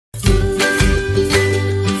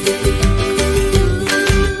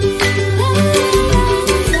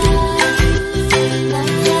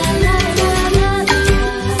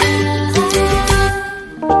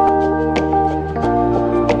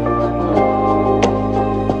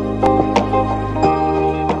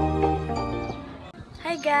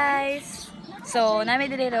So, namin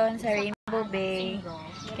dili ron sa Rainbow Bay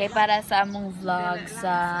kay para sa among vlog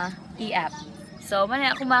sa e-app. So, man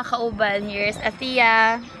ako makauban. Here's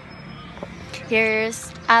Atheia. Here's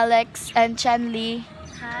Alex and Chanley.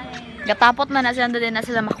 Hi. Gatapot man na sila din na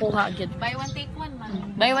sila makuha. Buy one take one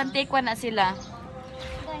man. Buy one take one na sila.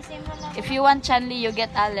 If you want Chanley, you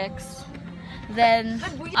get Alex. Then,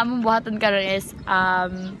 among buhatan karon is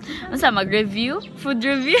mag-review? Food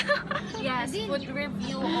review? Yes, food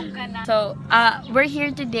review o kana. So, we're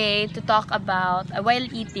here today to talk about, while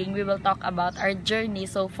eating, we will talk about our journey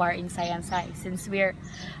so far in Science High. Since we've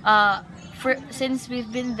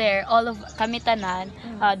been there, all of kami tanan,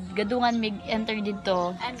 gadungan mig enter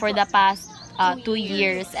dito for the past 2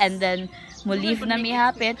 years, and then mo leave na mi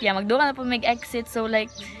hapit, magdungan na po mig exit. So like,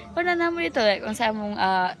 wala na mo dito, like, kung sa mong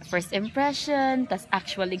first impression, tas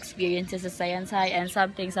actual experiences sa Science High, and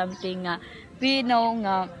something we know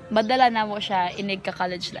nga madala na mo siya inig ka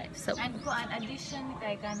college life. So, and ko an addition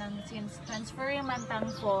kay kanang since transfer man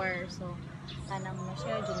tang 4, so kanang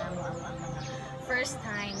ma-share dyan na mo ang mga first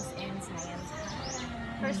times in Science High.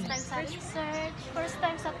 First time sa research, first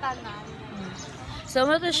time sa tanan. So,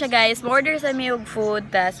 mo to siya guys, order sa mi og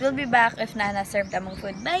food, tas we'll be back if na-serve among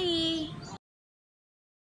food. Bye!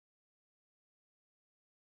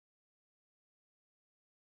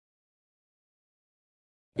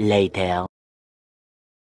 Later.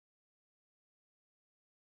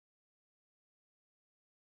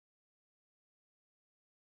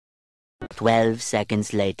 12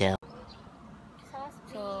 seconds later.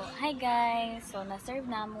 So, hi guys! So, na-serve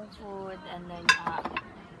na among food, and then,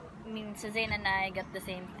 Suzanne and I got the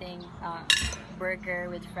same thing, burger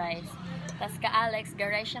with fries. Tas ka Alex,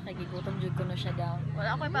 garay siya, kay gigutom jud kuno siya daw.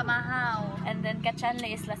 Wala ako'y pamahaw. And then ka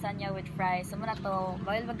Chanley is lasagna with fries. So muna to,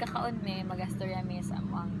 bawal magkakaon mi, magastorya mi sa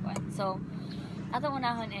among kwan. So, atong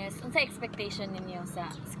unahon is, unsa expectation ninyo sa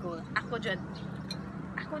school? Ako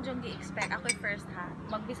dyan gi-expect, ako'y first ha,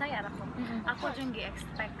 magbisaya ra ko. Ako dyan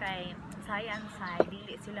gi-expect kay Science High,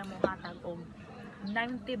 dili sila mo hatag og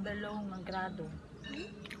 90 below nga grado.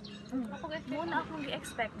 Muna akong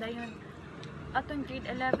gi-expect dayon atong grade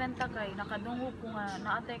 11 ta kay nakadungog ko nga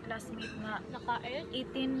naatay classmate nga naka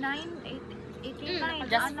 89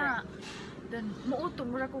 ana. Then muuto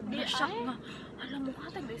mura ko shock nga hala mo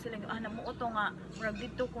hatag dai sila ana muuto nga murag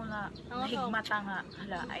dito ko nga nahigmata nga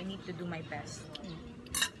hala I need to do my best.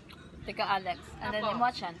 Tika Alex, and then mo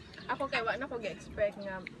chan. Ako kay wa na ko gi-expect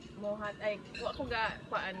nga mohat ay wa ko ga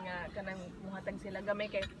kuan nga kanang mohatag sila gamay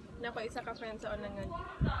kay nako isa ka friend sa unang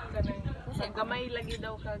kanang gamay lagi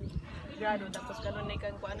daw kag grado tapos kanon nay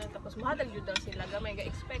kang kuan tapos mohatag jud daw sila gamay ga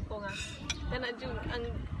expect ko nga kana jud ang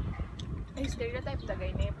ay stereotype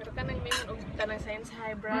tagay ni pero kanang mayroon og kanang Science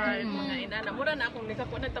High brand mga inana mura na akong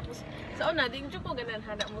nikakuan tapos sa una di jud ko ganan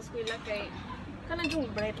hana mo eskwela kay kanang jung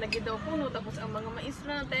bright lagi daw puno tapos ang mga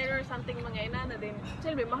maestra na terror something mga inana din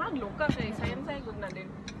silbi mahadlo ka kay Science High gud na din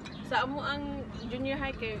sa amo ang junior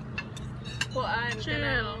high kay kuan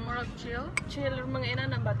chill mga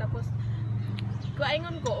inana ba tapos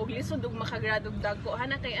kuaingon ko og lisod og makagradog dagko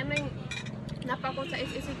hana kay anay napako sa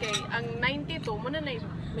SSC kay ang 92 mo na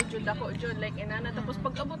medyo dako jud like inana tapos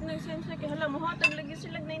pag abot na yung Science kay hala mohatag lagi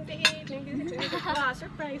sila 98 96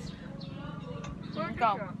 surprise.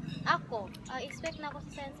 Ako, expect na ako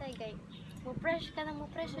sa Science High kay mo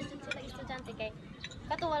pressure jud sila estudyante kay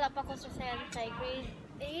kato wala pa ko sa Science High grade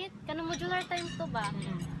 8 kanang modular time to ba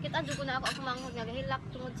kita jud ko na ako manghod nga gahilak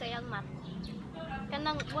tungod sa iyang math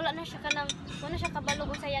kanang wala na siya kabalo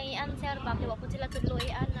ko sa iyang i-answer ba kay wa pud sila tudloy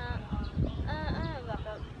ana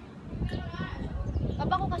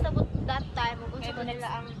baba ko kasabot that time ug unsa ba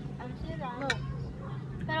nila ang sila no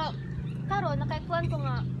pero karon nakaikuan ko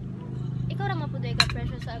nga ikaw ra man pud ka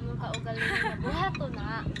pressure sa among kaugalingon buhato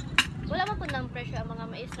na wala man pud nang pressure ang mga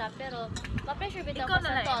maestra pero ma-pressure bitaw ka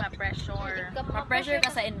sa thought Ma-pressure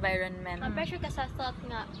ka sa environment. Ma-pressure ka sa thought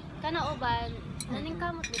nga kana uban naning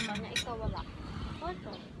kamot bitaw nga ikaw wala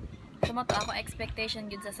auto Sumato ako expectation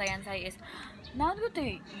gid sa Science High is naad ko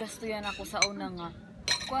tay gastuyan ako sa una nga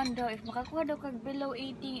kuan daw if makakuha daw kag below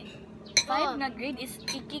 85 na grade is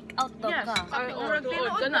i-kick out daw ka.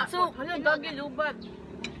 So hala dagi lubat.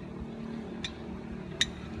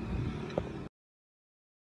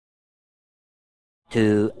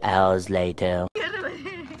 2 hours later.